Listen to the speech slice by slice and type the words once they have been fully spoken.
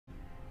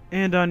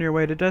And on your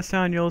way to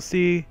Dusttown, you'll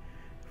see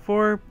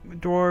 4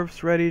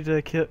 dwarves ready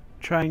to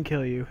try and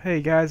kill you.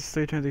 Hey guys, it's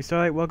 323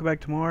 Starlight. Welcome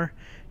back to more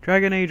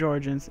Dragon Age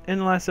Origins. In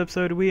the last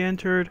episode, we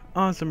entered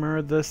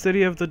Ozimur, the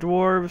city of the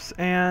dwarves,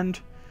 and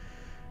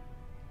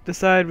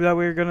decided that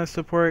we were going to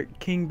support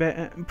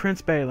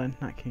Prince Balin.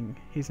 Not King.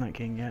 He's not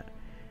king yet.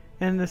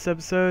 In this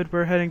episode,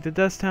 we're heading to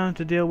Dusttown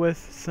to deal with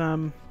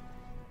some...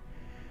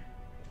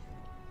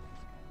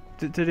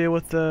 to deal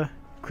with the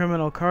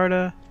criminal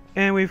Carta.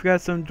 And we've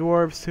got some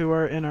dwarves who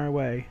are in our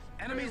way.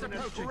 Enemies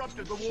approaching.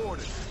 Corrupted the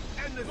warden.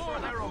 End this for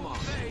Harrowmont.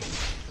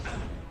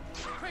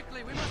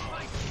 Quickly, we must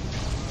fight.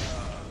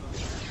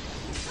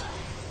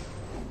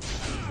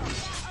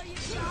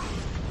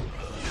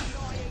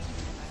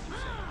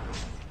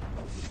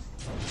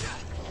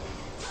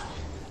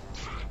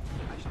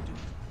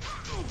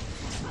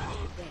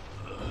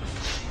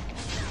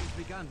 It's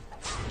begun.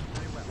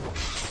 Very well.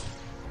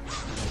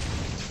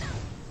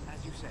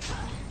 As you said, it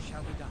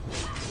shall be done.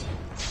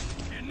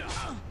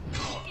 Enough!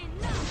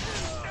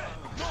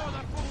 Ignore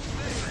the fool's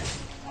thing!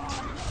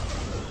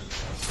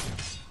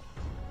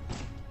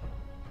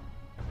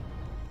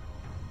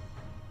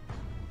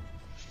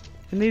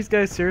 And these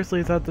guys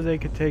seriously thought that they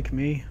could take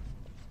me.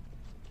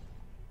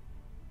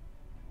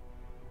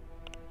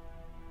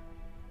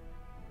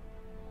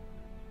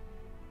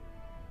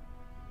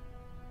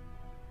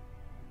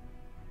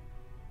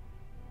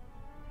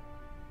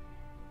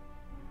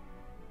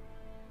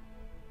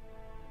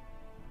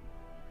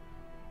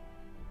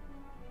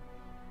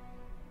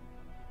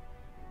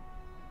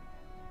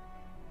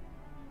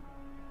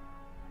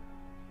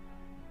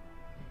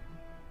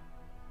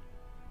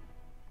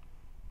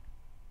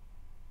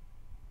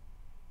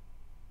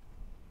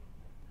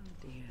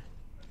 Dear,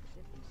 the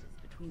differences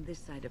between this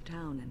side of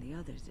town and the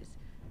others is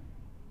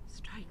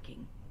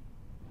striking.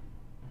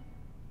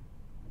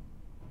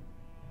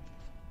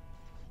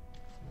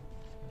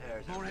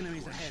 There's More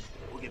enemies ahead.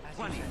 We'll get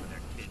plenty of their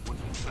kid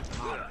once we cut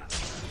them out of it.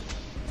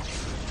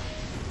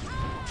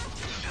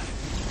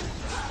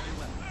 Very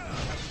well.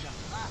 Shall be done.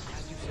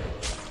 As you said,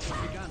 it's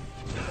begun.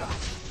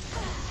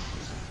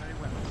 Very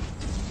well.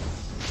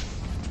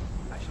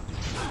 I shall do it.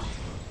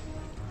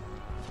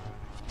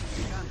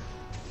 Begun.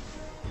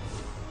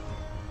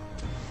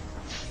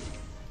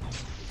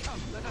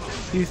 Come, let us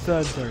end These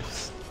thugs are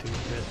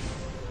stupid.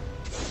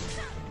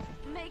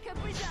 Make a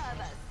preserve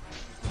us.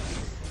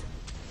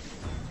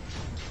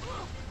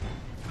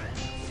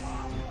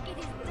 It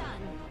is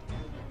done.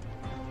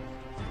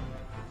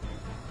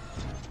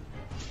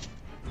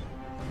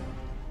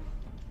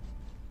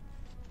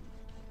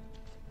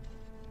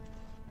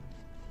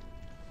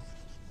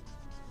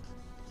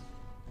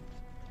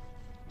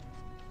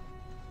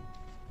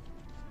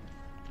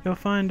 You'll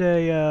find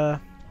a,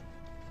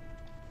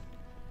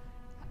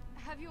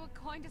 Have you a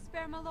coin to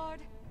spare, my lord?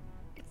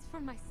 It's for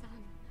my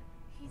son.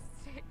 He's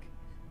sick.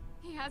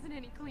 He hasn't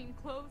any clean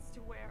clothes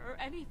to wear or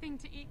anything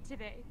to eat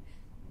today.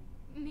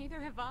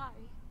 Neither have I.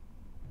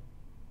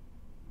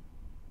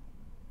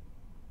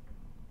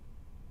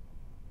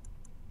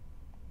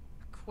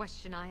 A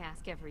question I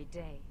ask every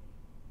day.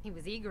 He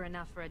was eager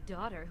enough for a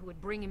daughter who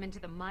would bring him into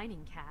the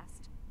mining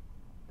caste.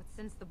 But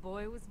since the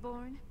boy was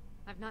born,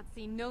 I've not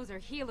seen nose or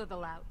heel of the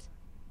lout.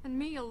 And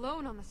me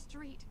alone on the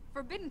street,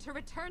 forbidden to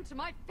return to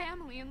my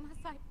family unless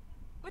I...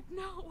 But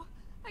no,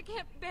 I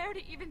can't bear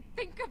to even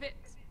think of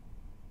it.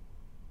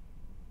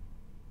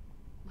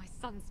 My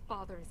son's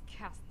father is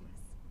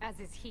casteless, as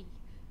is he.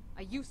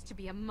 I used to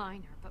be a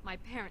miner, but my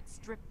parents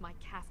stripped my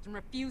caste and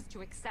refused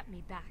to accept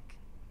me back.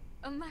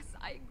 Unless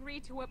I agree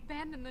to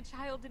abandon the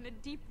child in the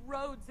deep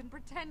roads and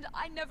pretend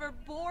I never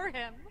bore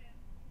him.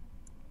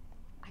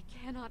 I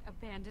cannot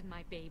abandon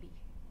my baby.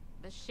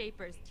 The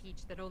Shapers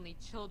teach that only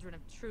children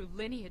of true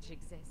lineage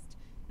exist,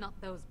 not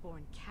those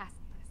born casteless.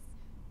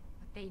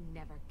 But they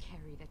never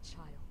carry the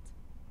child.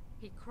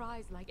 He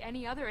cries like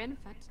any other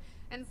infant,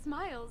 and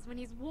smiles when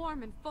he's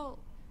warm and full.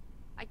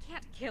 I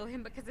can't kill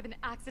him because of an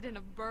accident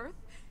of birth,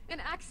 an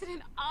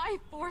accident I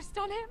forced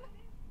on him.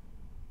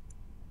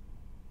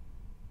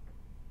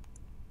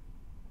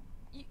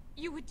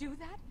 You would do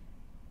that?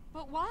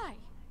 But why?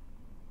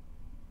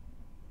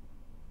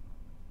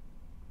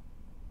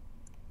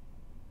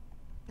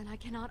 Then I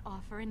cannot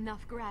offer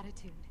enough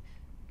gratitude.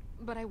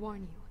 But I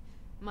warn you,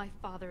 my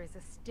father is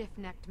a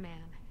stiff-necked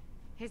man.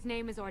 His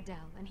name is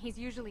Ordell, and he's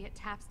usually at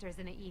Tapster's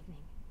in the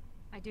evening.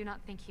 I do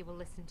not think he will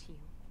listen to you.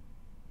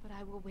 But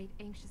I will wait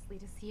anxiously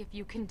to see if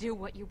you can do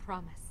what you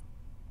promise.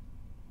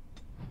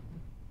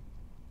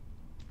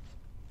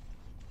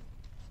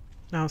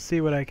 I'll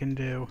see what I can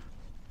do.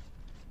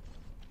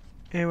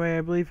 Anyway,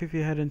 I believe if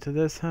you head into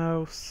this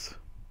house...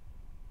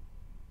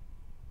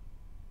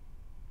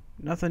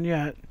 Nothing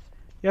yet.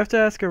 You have to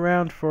ask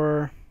around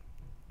for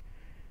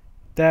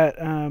that,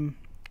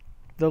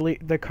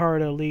 the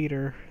Carta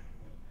leader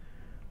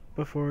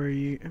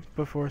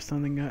before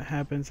something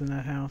happens in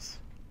that house.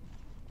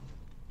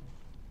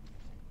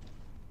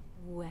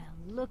 Well,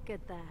 look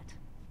at that.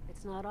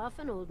 It's not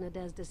often old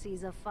Nadezda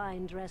sees a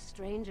fine-dressed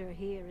stranger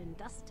here in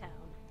Dusttown.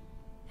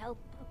 Help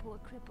a poor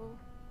cripple.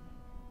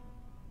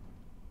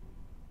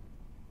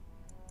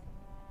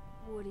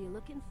 What are you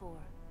looking for?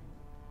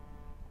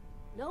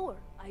 Know her.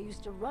 I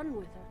used to run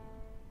with her.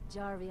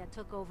 Jarvia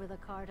took over the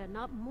Carta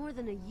not more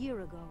than a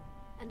year ago,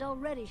 and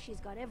already she's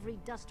got every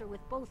duster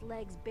with both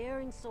legs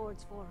bearing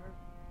swords for her.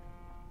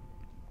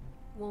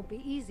 Won't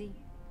be easy.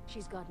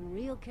 She's gotten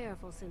real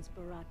careful since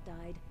Barat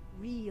died.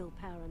 Real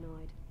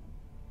paranoid.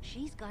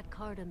 She's got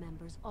Carta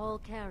members all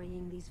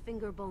carrying these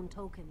fingerbone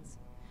tokens.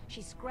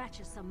 She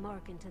scratches some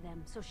mark into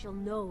them so she'll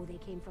know they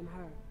came from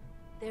her.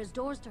 There's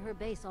doors to her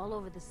base all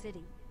over the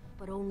city,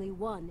 but only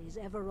one is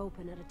ever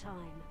open at a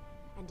time.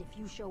 And if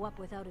you show up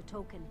without a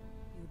token,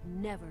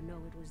 you'd never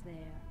know it was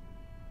there.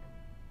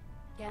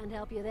 Can't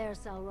help you there,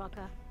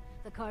 Salraka.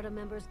 The Carta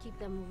members keep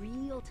them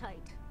real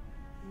tight.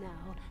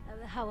 Now,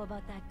 how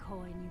about that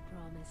coin you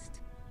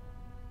promised?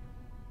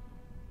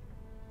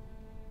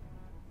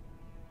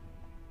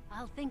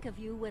 I'll think of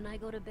you when I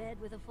go to bed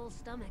with a full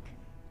stomach.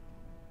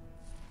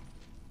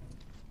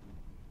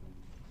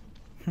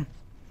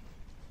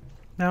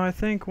 Now I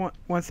think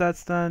once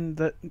that's done,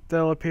 that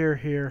they'll appear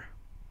here.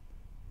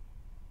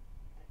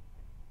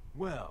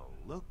 Well,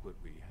 look what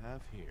we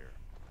have here.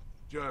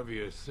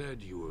 Jarvia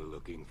said you were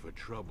looking for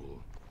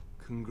trouble.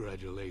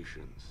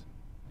 Congratulations.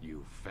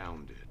 You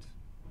found it.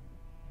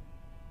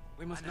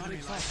 We must not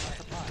exhaust our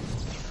supplies.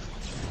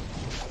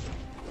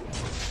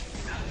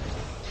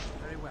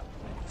 Very well.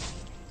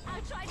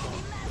 I tried to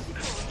be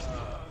merciful.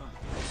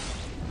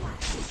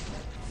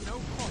 No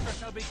quarter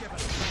shall be given.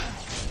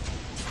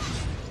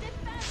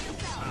 Defend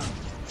yourself.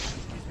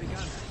 It's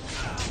begun.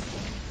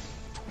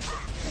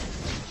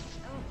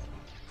 Oh,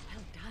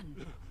 well done.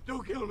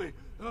 Don't kill me!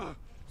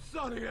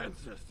 Sorry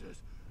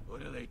ancestors!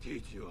 What do they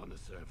teach you on the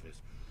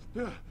surface?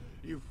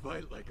 You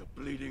fight like a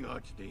bleeding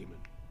archdemon.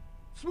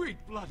 Sweet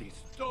bloody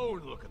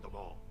stone, look at them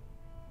all!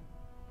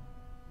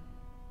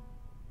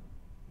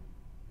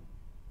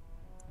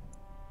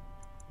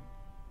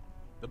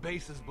 The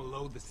base is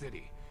below the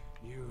city.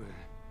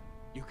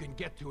 You can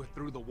get to it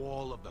through the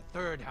wall of the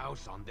third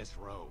house on this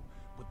row.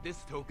 Put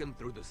this token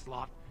through the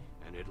slot,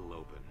 and it'll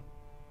open.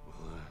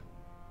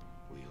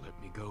 Will you let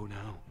me go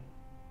now?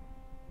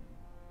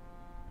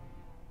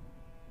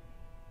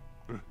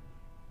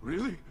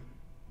 Really?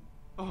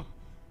 Oh,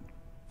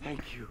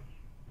 thank you.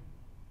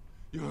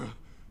 You're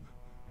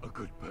a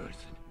good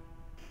person.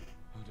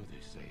 How do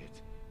they say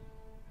it?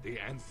 The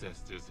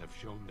ancestors have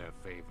shown their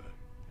favor.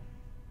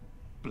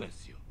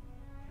 Bless you.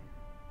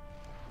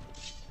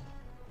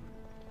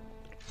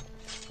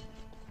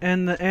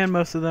 And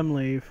most of them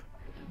leave.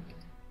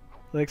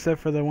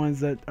 Except for the ones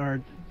that are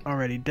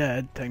already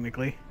dead,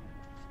 technically.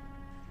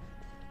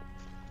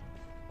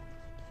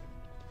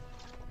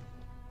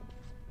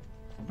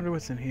 Wonder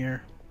what's in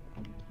here.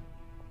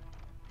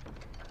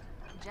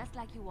 Just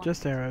like you want.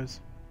 Just arrows.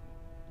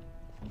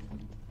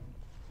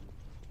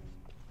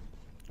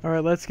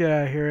 Alright, let's get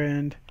out of here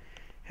and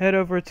head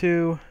over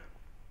to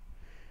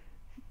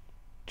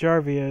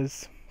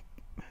Jarvia's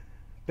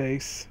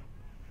base.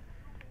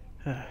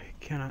 I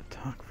cannot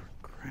talk for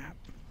crap.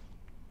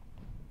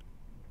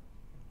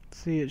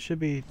 See, it should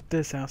be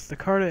this house, the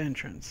Carta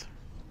entrance.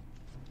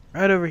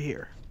 Right over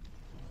here.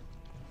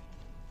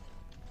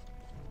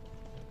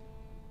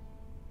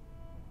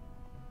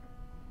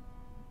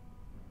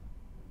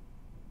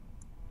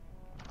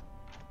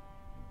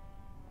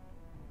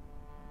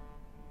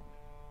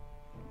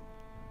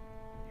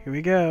 Here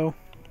we go.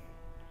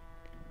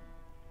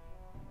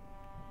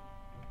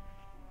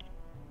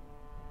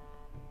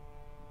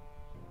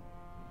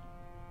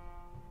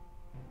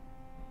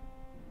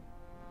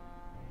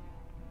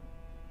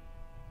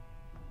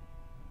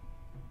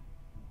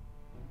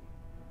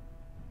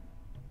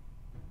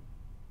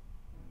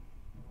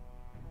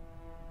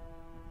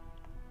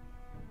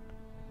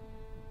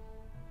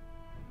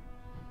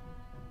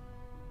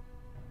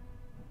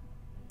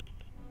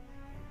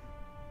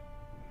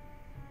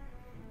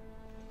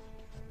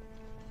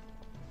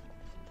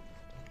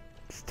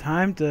 It's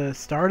time to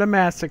start a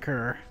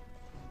massacre.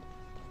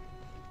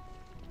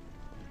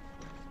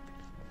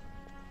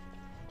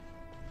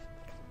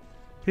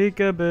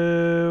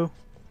 Peekaboo.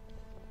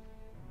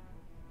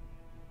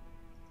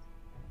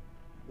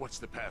 What's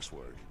the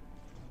password?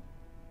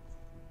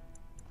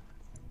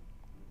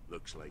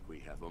 Looks like we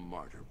have a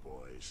martyr,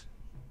 boys.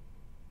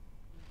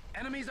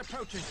 Enemies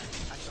approaching.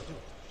 I shall do it.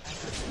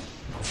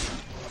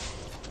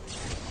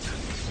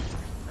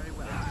 Very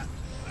well.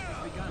 It's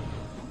begun.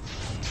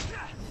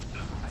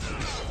 I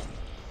shall do it.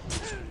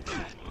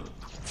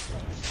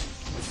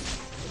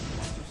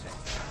 As you say.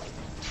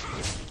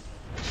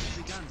 It's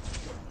begun.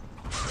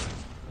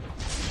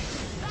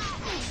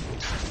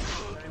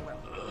 Very well.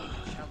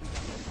 It shall be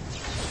done.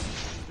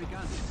 It's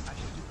begun. I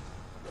shall do it.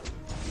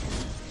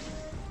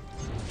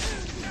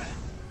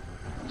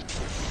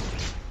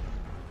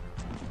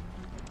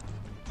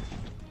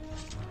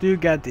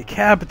 Dude got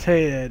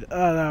decapitated.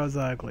 Oh, that was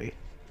ugly.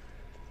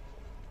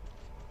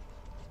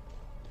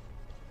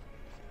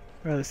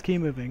 Alright, let's keep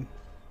moving.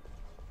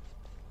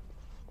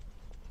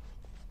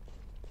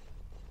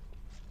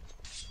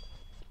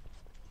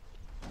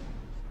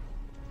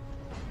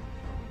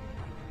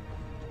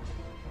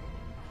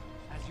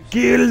 As you say.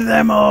 Kill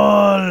them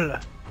all!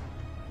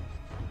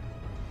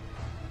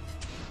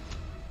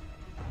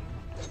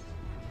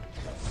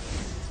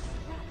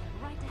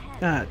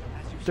 Ah,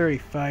 dirty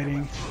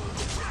fighting.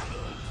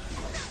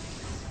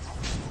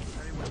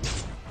 Very well. It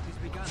is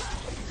begun.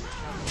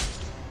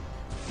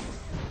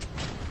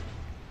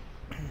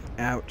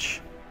 Ouch.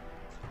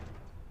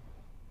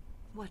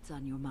 What's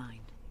on your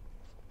mind?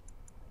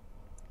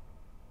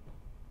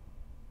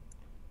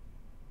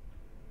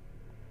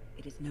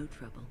 It is no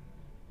trouble.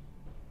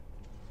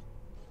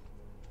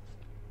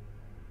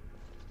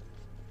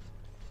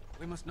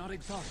 We must not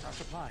exhaust our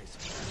supplies.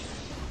 It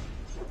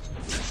is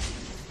begun.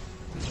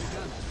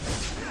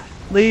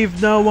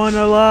 Leave no one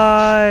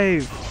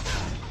alive!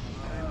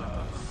 Very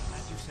well.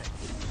 As you say.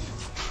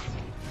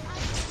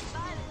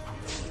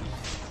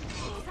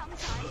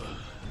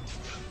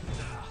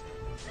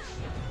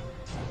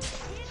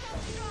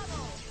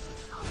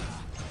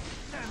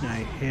 I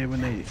hate it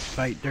when they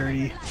fight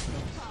dirty.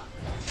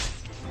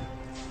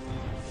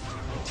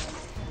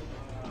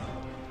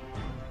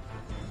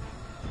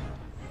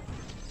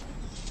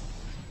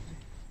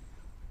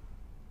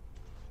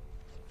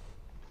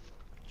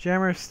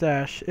 Jammer's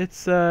Stash.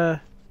 It's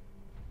a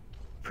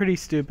pretty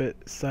stupid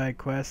side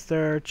quest.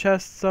 There are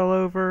chests all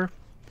over,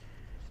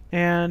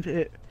 and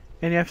you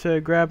have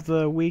to grab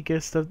the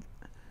weakest of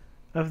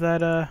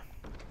that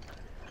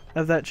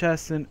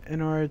chest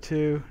in order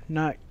to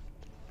not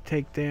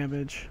take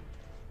damage.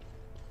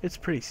 It's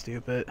pretty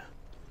stupid.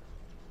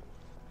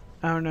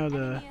 I don't know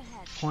the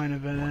point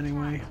of it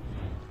anyway.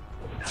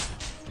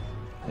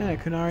 Yeah,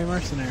 Kunari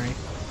Mercenary.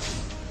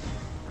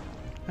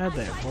 How'd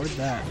they afford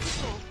that?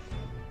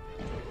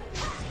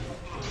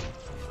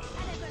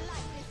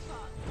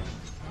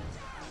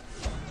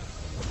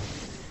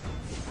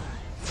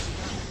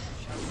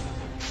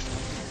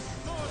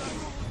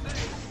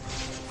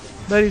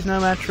 But he's no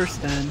match for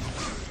Sten.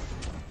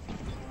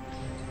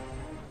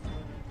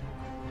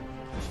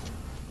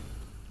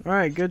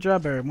 Alright, good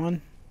job everyone.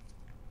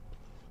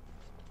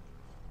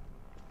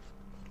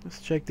 Let's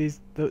check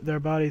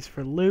their bodies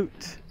for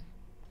loot.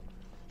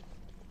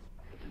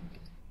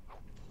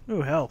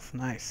 Ooh, health,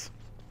 nice.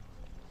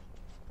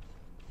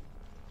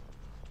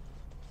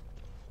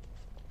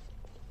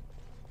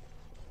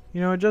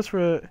 You know, just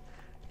so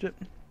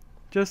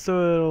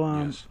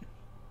it'll Yes.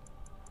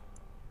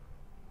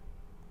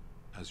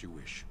 As you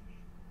wish.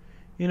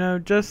 you know,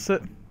 just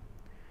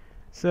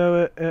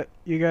so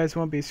you guys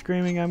won't be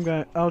screaming,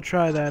 I'll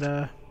try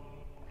that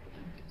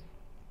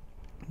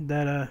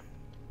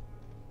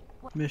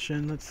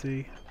mission. Let's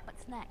see.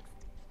 What's next?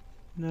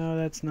 No,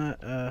 that's not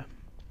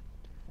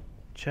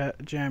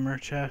jammer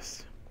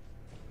chest.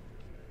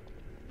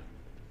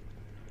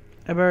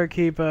 I better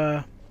keep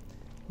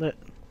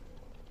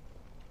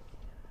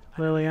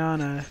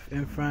Liliana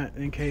in front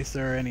in case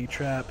there are any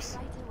traps.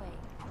 Right away.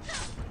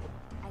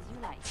 As you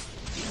like.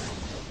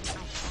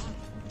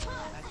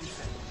 As you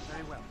say.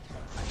 Very well.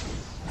 It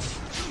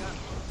is begun.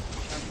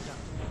 Shall be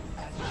done.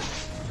 As you say.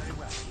 Very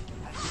well.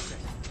 As you say.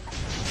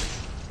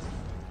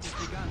 It is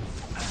begun.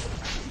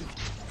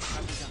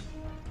 Shall be done.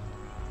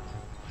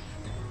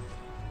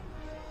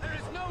 There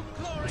is no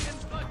glory in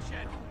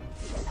bloodshed.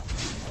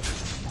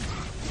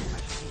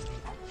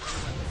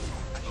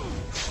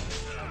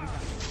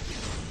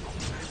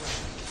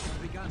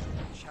 Begun.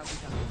 Shall be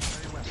done.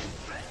 Very well.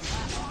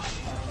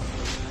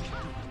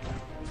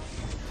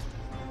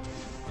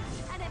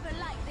 I never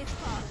liked this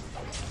part.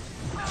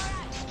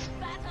 Alright,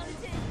 battle it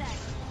is then.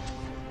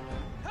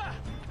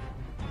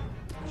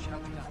 Shall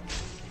be done.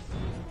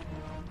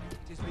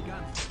 It is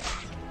begun.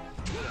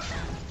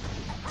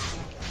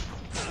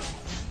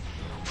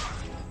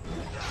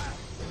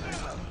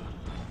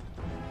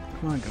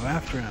 Come on, go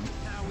after him.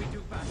 Now we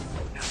do battle.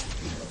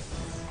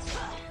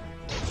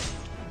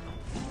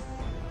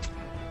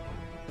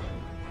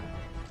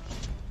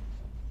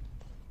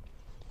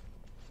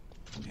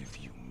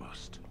 If you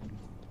must.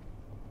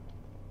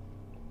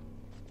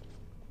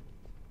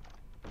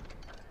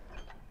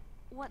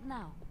 What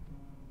now?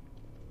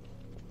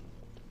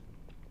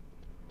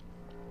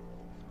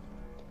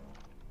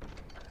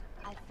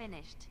 I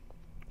finished.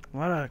 A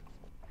lot of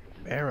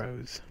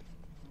arrows.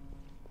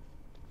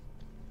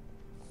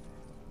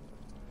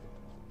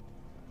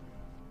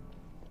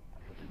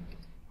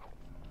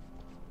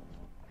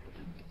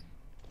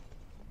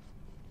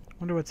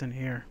 Wonder what's in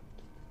here.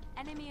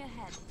 Enemy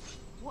ahead.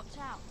 Watch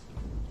out.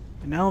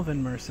 An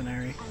elven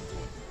mercenary. I'll do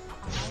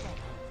it.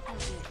 I'll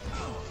do it.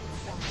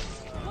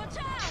 Watch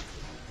out!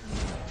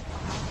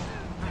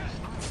 Right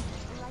away.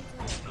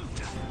 As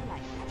you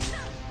like.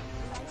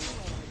 Right away.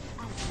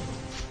 I'll do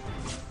it.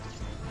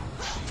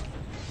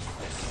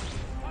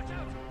 Watch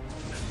out!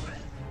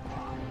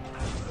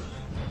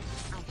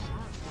 I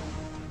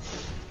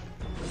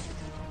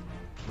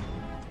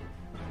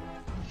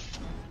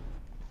shall.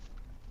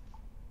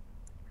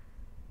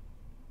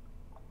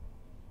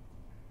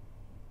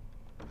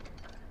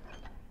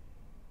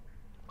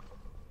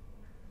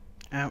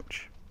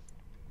 Ouch.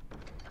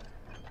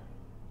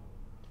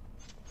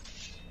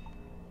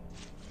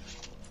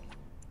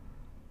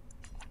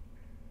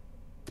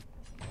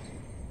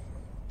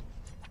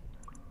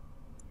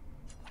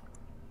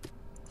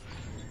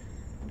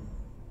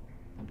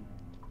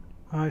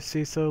 Oh, I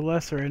see. So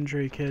lesser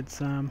injury kids,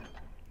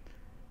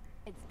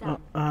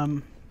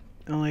 done?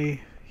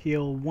 only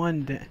heal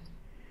one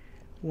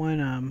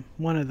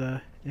of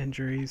the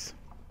injuries.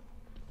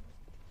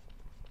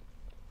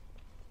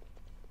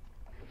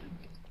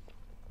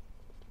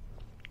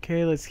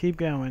 Okay, let's keep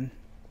going.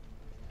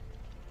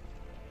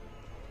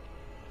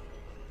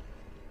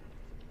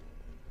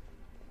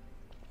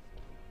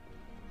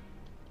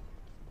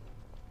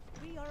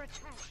 We are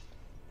attacked.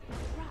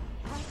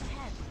 Right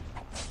ahead.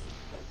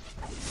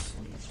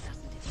 This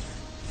doesn't exist.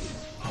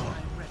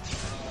 I'm ready.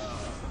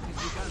 It is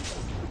begun.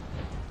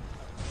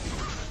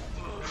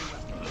 Very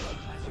well.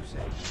 As you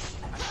say.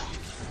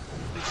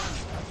 I shall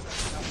do. It's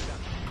begun. Shall be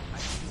done. I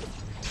shall do.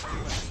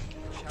 Very well.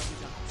 Shall be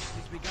done.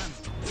 It's begun.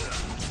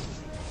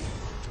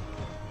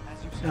 As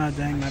you say. Ah,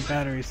 dang, my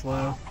battery's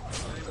low.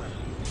 Very well.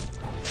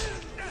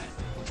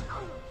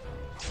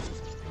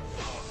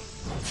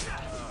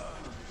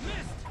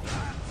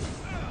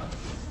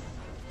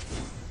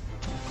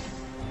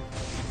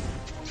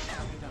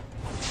 Shall be done.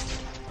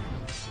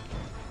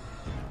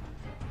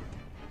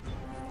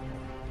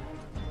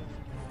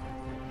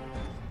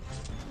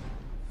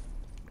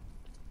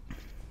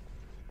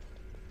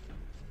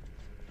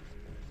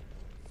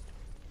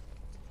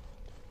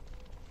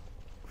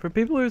 For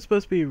people who are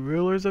supposed to be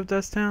rulers of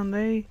Dusttown,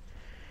 they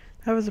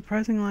have a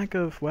surprising lack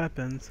of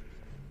weapons.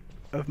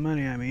 Of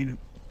money, I mean.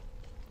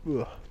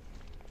 Ugh.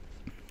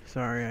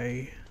 Sorry,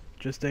 I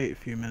just ate a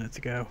few minutes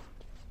ago.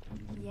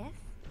 Yes?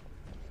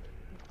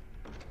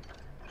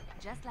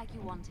 Just like you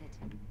wanted.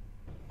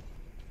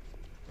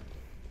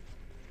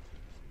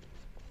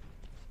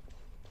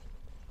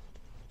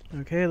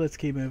 Okay, let's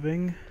keep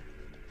moving.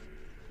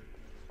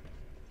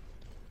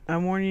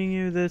 I'm warning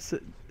you, this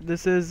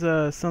is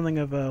something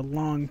of a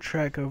long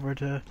trek over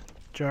to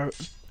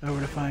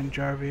find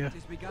Jarvia. It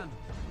is begun.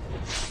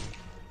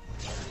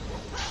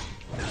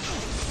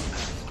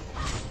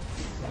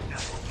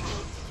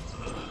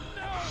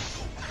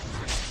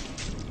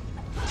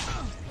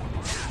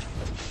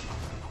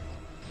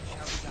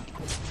 Shall be done.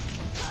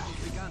 It is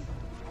begun.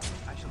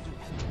 I shall do it.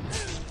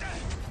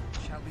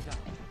 Shall be done.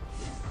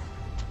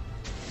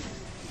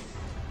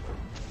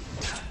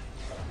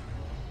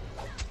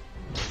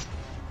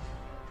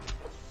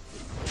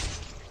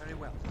 Very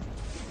well.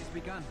 It is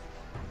begun.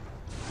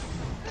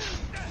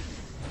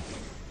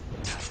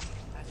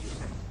 As you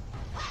say.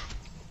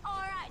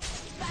 Alright,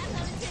 battle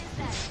it is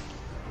then.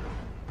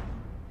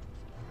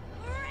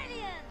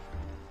 Brilliant!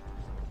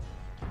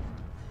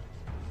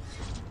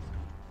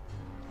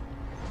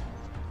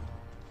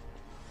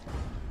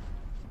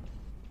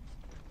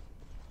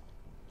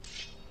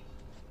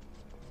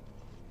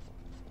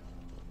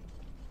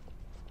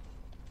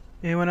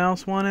 Anyone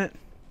else want it?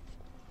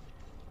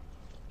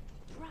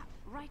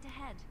 Right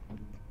ahead.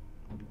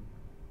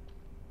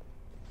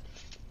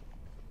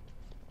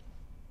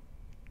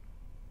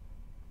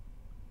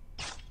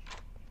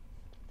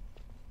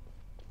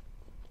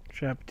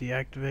 Trap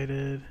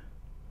deactivated.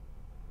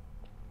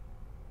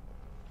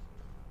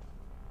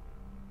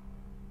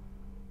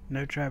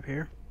 No trap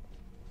here.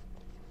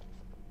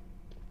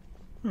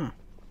 Huh.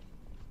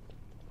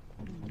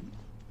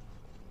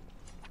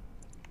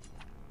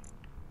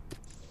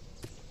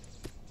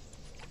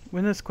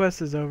 When this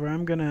quest is over,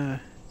 I'm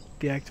gonna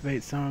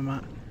deactivate some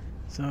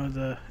of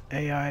the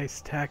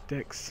AI's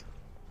tactics.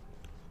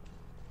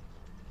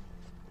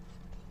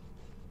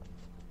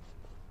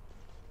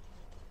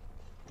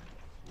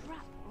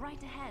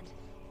 Right ahead.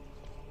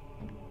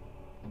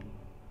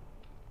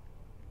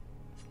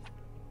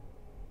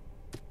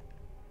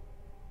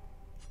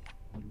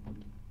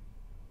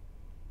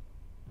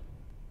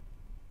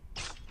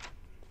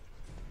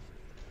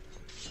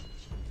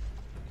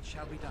 It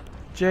shall be done.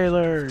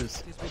 Jailers!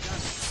 It is begun.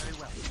 Very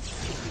well. It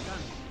is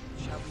begun.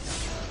 It shall be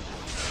done.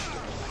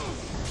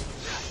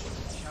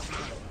 It shall be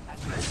done. As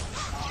you say.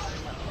 Very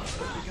well. It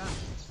is begun.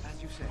 As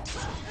you say.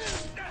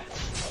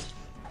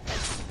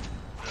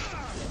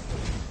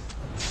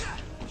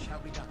 It shall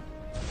be done.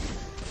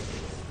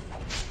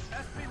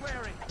 Best be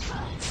wary.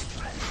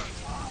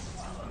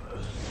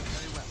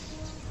 Very well.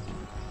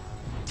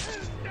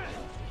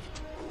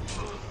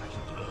 I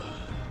shall do it.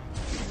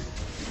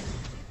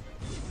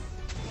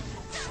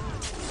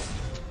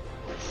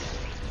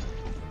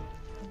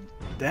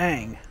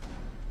 Dang.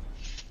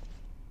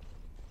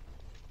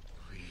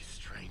 Please,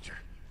 stranger.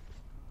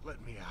 Let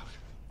me out.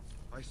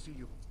 I see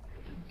you.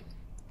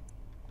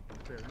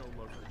 Bear no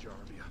love for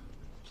Jarvia.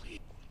 Please.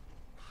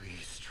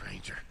 Please,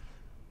 stranger.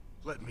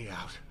 Let me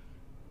out.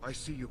 I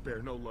see you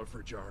bear no love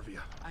for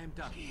Jarvia. I am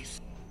done. Please.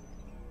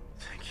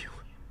 Thank you.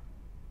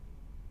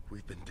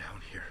 We've been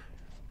down here.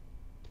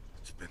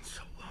 It's been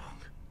so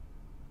long.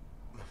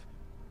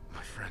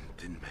 My friend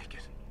didn't make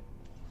it.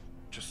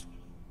 Just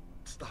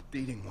stopped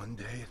eating one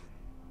day, and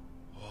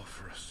all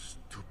for a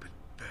stupid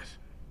bet.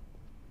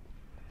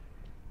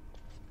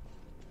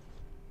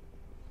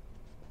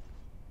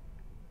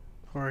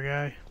 Poor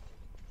guy.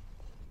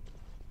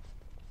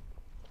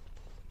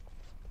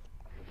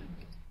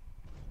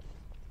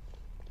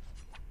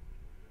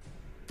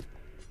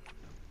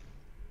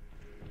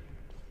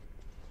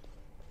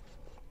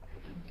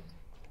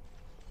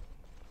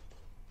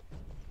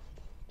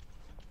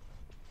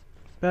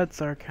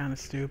 Bets are kind of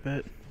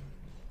stupid.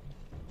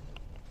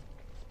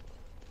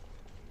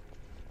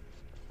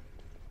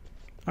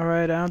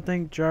 Alright, I don't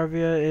think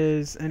Jarvia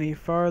is any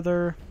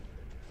farther.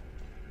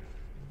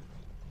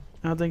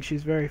 I don't think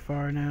she's very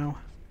far now.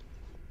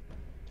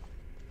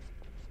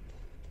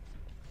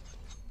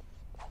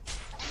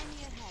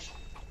 Enemy ahead.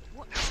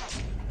 What?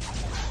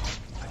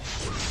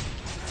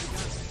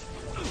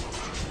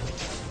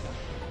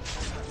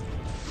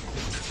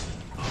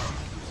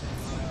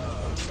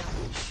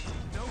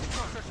 No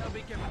quarter shall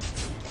be given.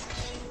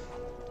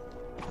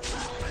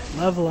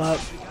 Level up.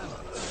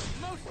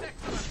 Most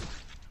excellent.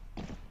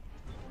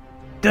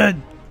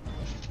 Dead!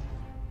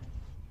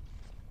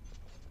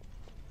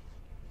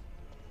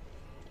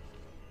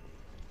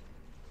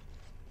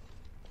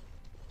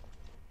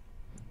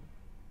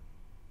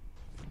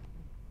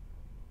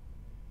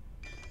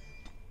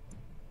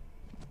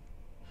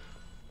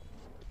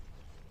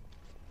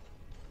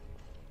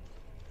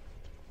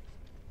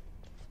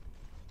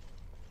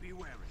 Be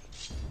wary.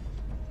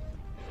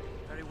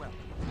 Very well.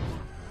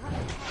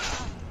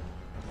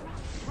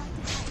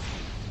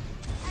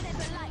 I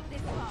never liked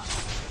this part.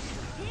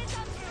 Here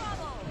comes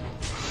trouble.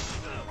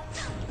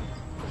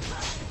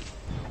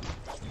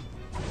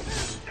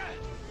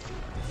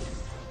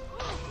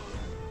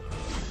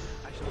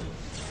 I shall do.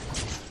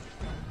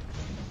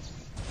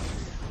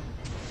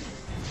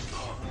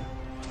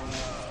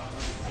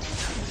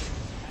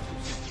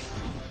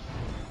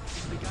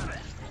 It's begun.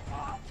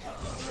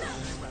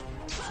 Very well.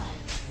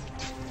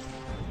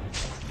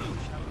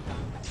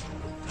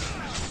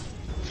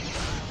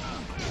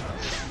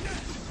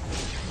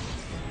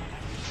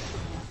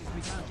 Shall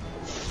be done. It's begun.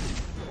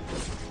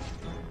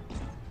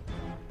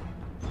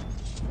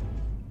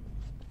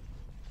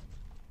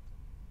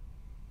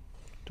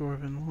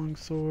 Dwarven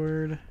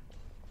longsword.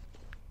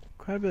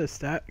 Quite a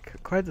bit of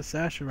quite the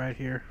stash right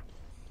here.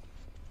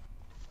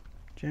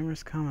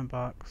 Jammer's comment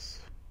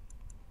box.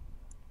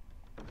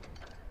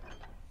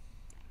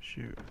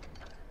 Shoot.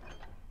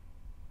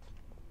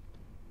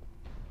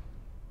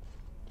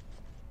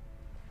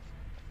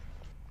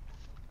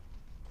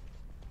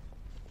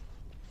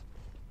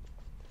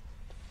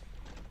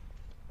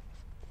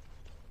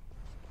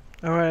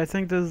 Alright, I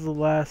think this is the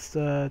last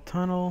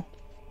tunnel.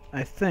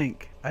 I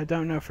think. I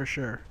don't know for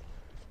sure.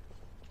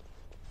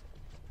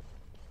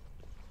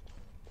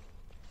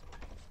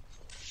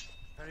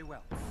 Very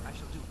well. I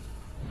shall do it.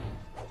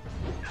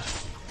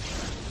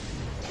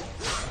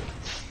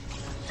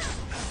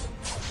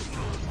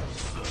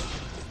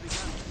 It's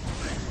begun.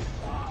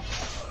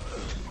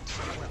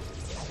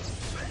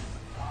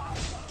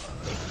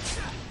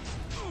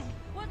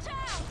 Watch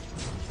out!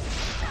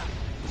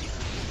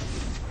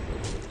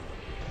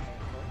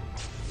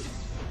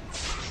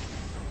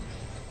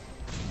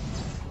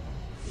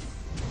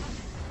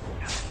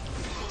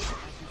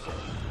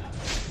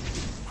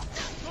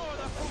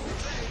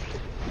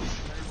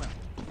 Very well.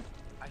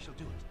 I shall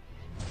do it.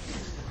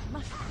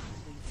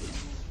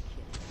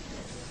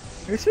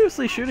 Are you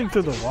seriously shooting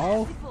through the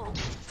wall?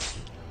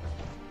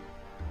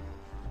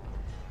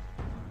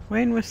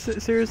 Wayne was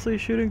seriously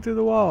shooting through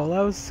the wall.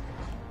 That was...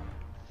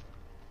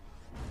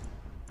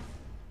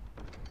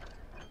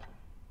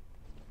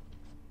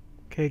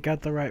 Okay,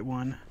 got the right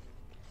one.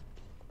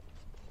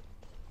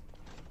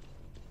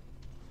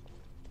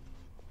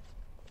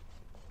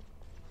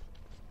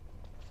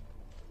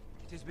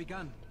 It is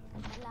begun.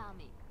 Allow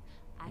me.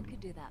 I could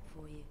do that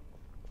for you.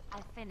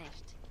 I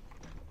finished.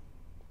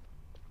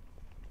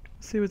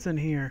 Let's see what's in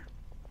here.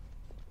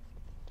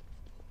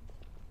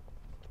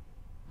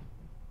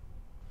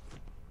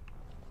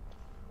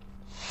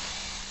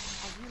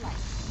 As you like.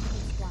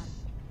 It's done.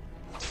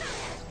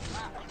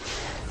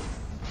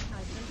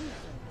 I can do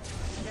so.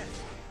 Yes.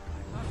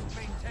 I must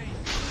maintain.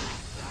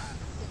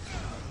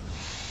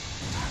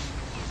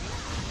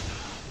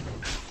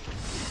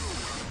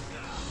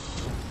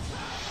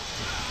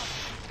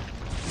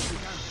 It's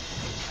begun.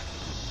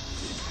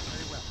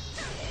 Very well.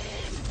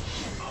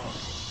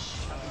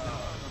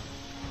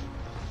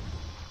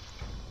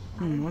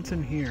 What's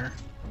in here?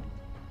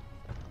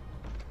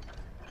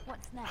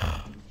 What's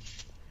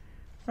next?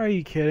 Are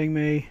you kidding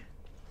me?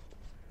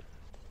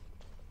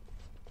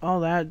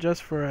 All that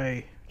just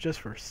for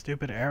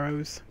stupid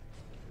arrows?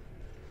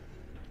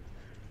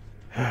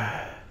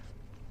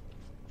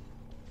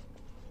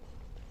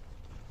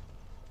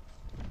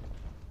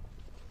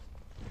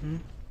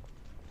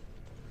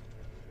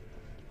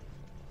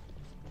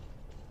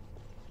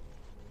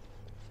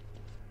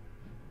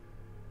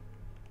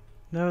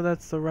 No,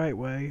 that's the right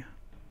way.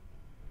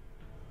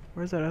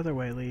 Where's that other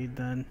way lead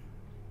then?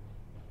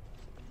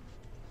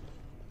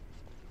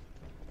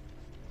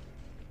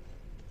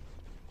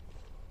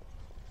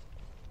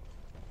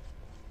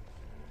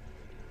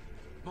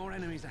 More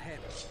enemies ahead.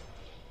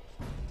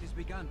 It is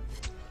begun.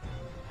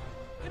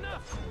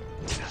 Enough!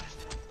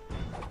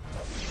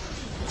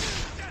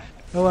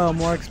 Oh well,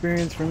 more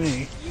experience for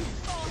me.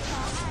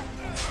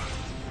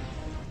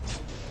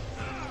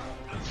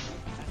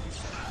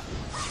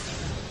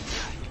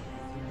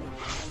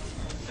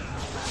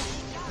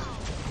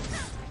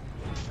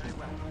 Very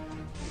well.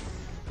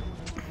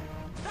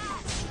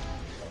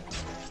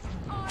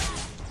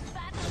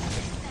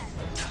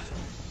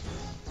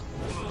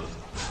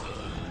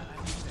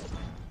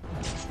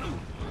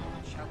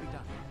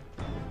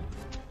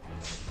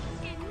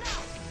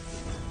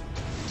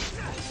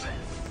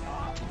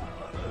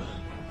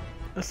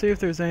 Let's see if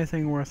there's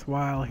anything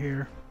worthwhile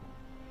here.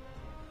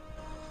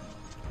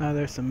 Oh,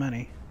 there's some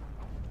money.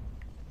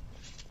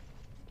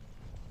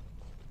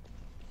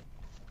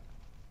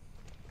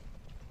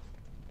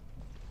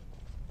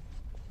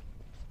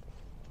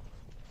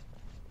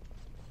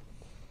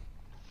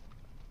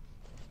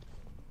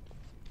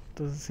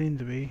 Doesn't seem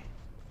to be.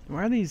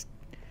 Why are these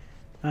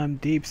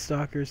deep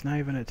stalkers not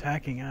even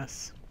attacking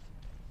us?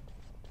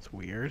 It's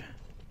weird.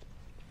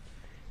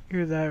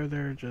 Either that or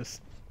they're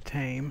just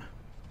tame.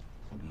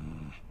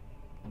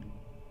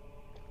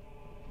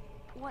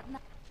 What now?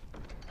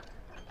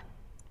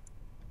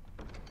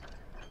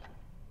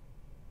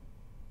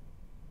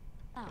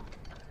 Oh.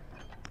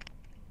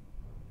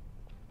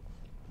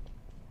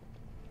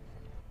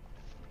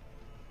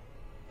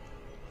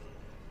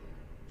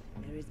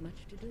 There is much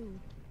to do.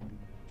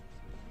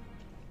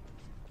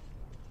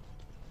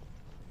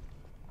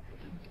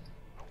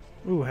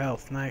 Ooh,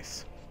 health,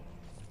 nice.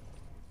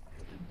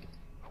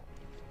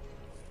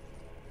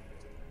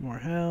 More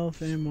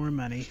health and more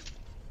money.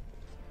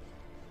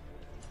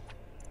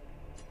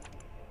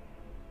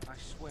 I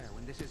swear,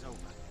 when this is over.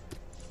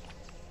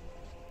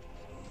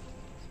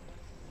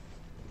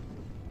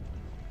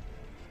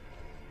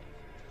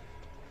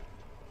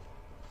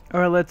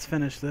 Alright, let's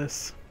finish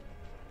this.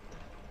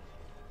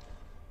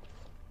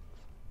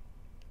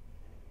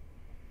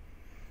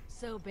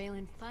 So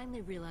Balin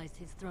finally realized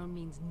his throne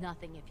means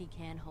nothing if he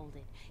can't hold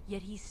it,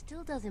 yet he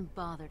still doesn't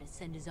bother to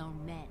send his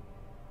own men.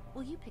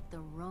 Well, you picked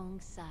the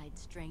wrong side,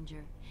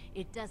 stranger.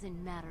 It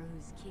doesn't matter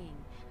who's king,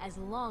 as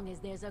long as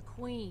there's a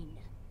queen.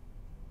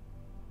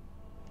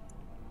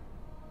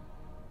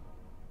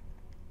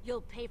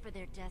 You'll pay for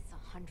their deaths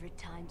 100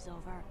 times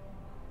over.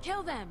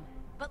 Kill them,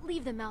 but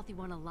leave the mouthy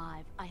one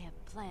alive. I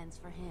have plans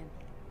for him.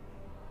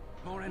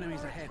 More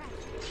enemies ahead.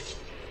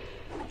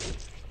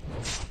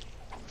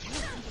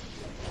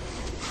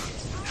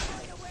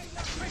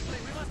 Quickly,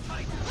 we must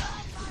fight!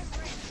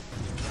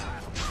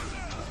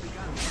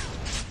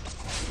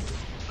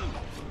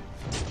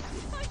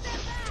 Fight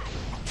them back!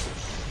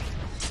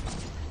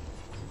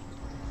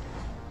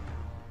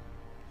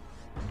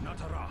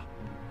 Natara!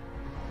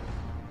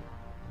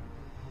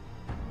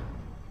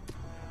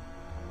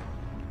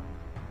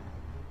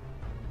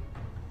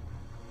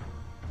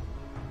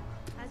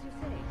 As you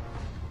say.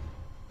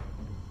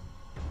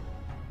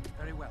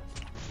 Very well.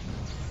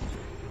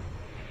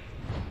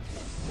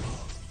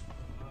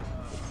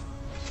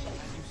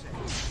 As you say.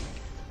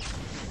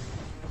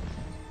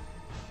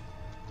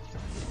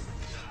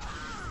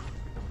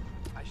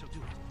 I shall do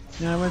it.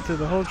 Now I went through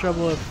the whole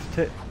trouble of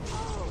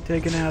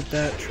taking out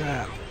that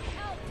trap.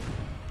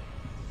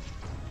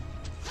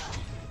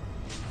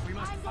 We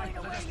must fight.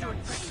 Let us do it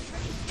quickly.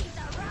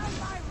 Around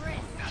my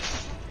wrist!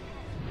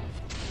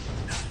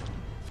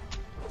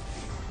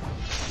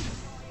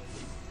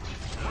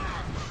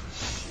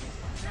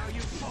 Now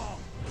you fall.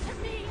 To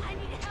me, I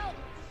need help!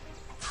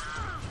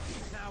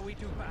 Now we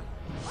do battle.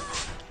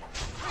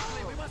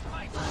 Quickly, we must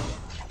fight.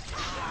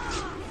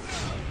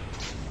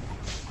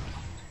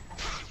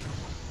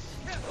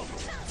 Careful.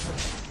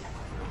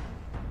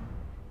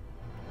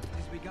 It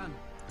has begun.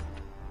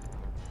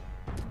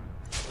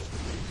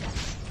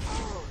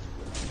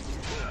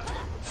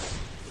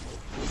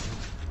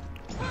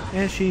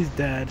 And she's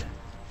dead.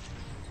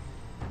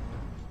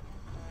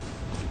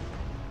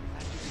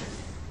 As you said,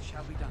 it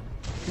shall be done.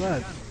 A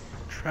lot of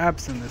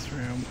traps in this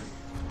room.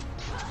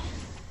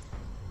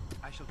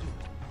 I shall do it.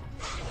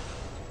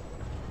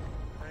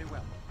 Very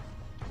well.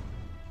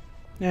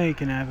 Yeah, you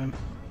can have him.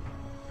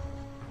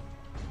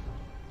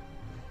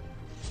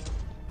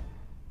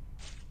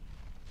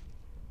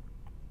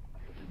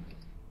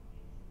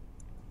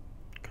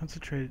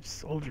 Concentrated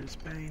Soldier's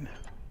Bane.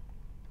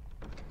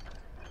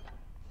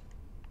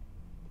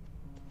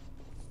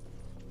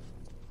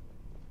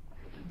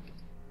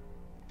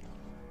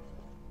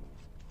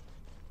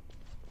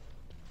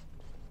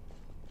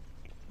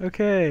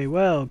 Okay,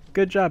 well,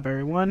 good job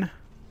everyone.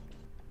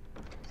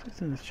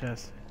 What's in this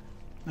chest?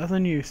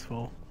 Nothing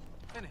useful.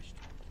 Finished.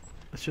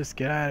 Let's just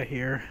get out of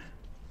here.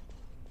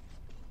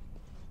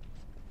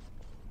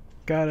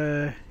 Got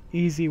a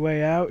easy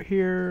way out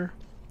here.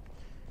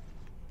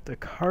 The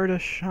Carta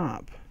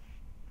shop.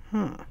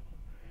 Huh.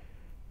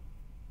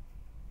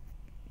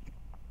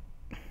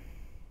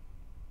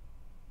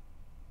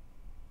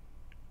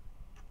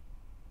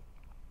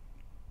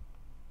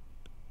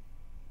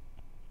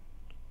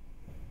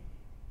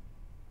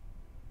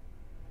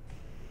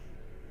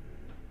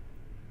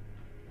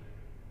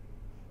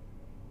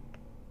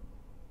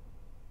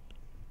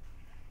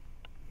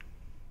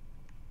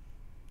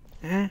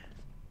 Eh?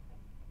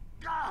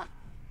 God,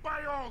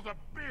 by all the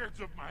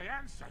beards of my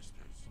ancestors!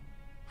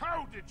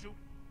 How did you...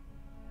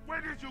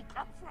 Where did you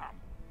come from?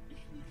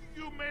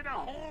 You made a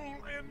hole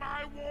in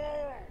my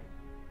wall!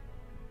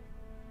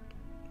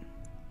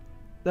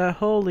 That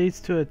hole leads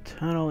to a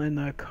tunnel in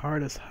the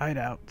Carta's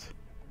hideout.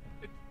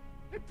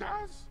 It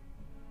does?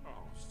 Oh,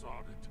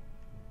 sod it.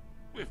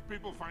 If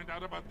people find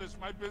out about this,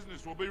 my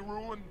business will be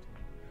ruined.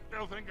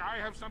 They'll think I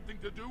have something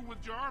to do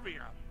with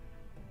Jarvia.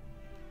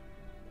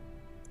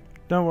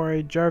 Don't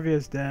worry,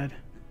 Jarvia's dead.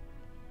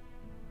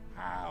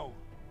 How?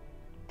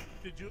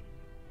 Did you...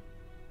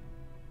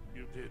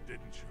 You did,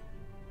 didn't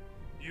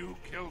you? You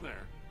killed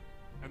her.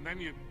 And then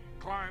you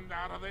climbed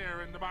out of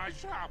there into my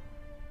shop.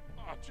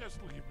 Oh, just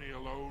leave me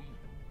alone.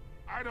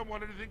 I don't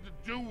want anything to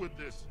do with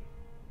this.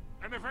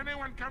 And if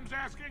anyone comes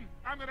asking,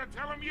 I'm gonna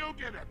tell them you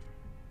did it.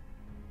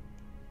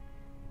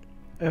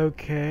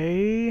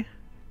 Okay.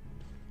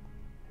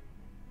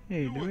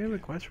 Hey, do we have a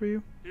quest for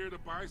you? Here to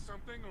buy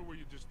something, or were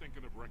you just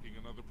thinking of wrecking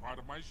another part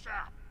of my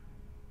shop?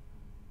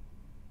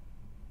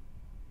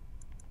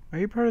 Are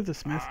you part of the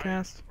Smith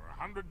cast? For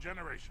 100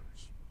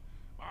 generations.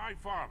 My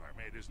father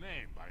made his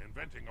name by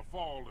inventing a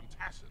fall and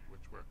tacit,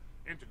 which were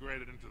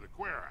integrated into the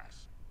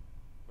cuirass.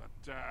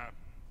 But,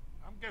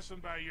 I'm guessing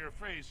by your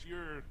face,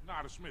 you're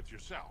not a smith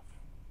yourself.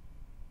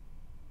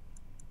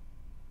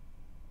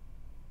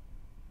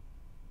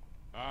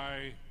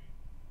 Has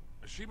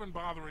she been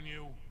bothering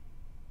you?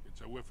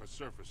 It's a whiff of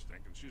surface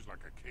stink, and she's like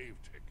a cave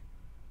tick.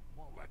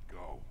 Won't let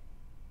go.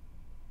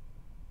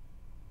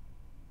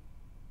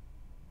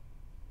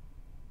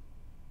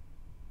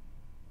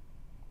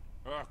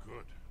 Oh,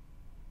 good.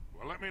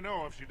 Well, let me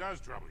know if she does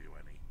trouble you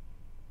any.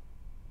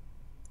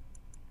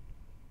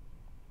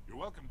 You're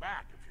welcome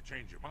back if you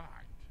change your mind.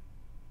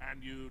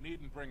 And you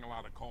needn't bring a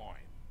lot of coin.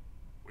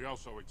 We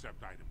also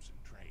accept items in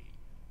trade.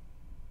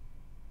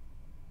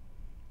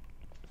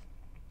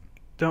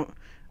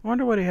 I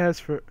wonder what he has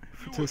for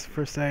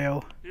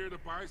sale. Here to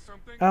buy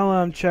something?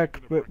 I'll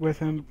check with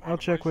him. I'll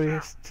check what he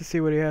has to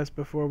see what he has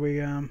before we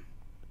Of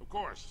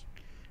course.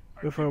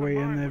 before we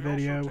end the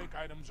video.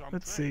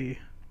 Let's see.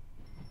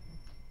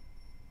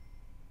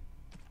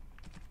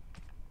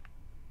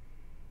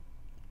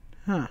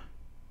 Huh.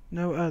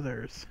 No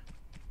others.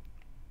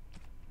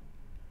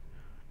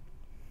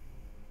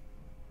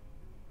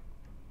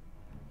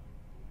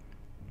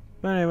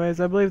 But anyways,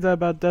 I believe that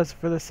about does it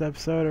for this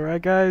episode.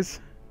 Alright, guys?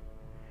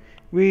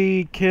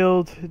 We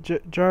killed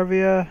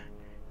Jarvia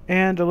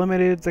and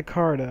eliminated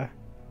Zakarta.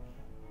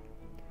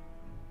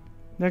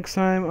 Next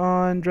time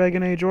on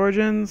Dragon Age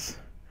Origins,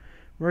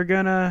 we're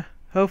gonna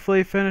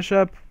hopefully finish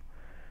up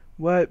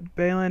what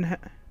Balin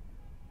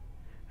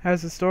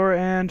has in store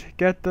and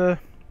get the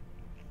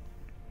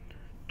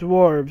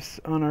dwarves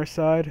on our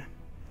side.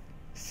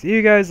 See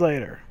you guys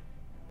later.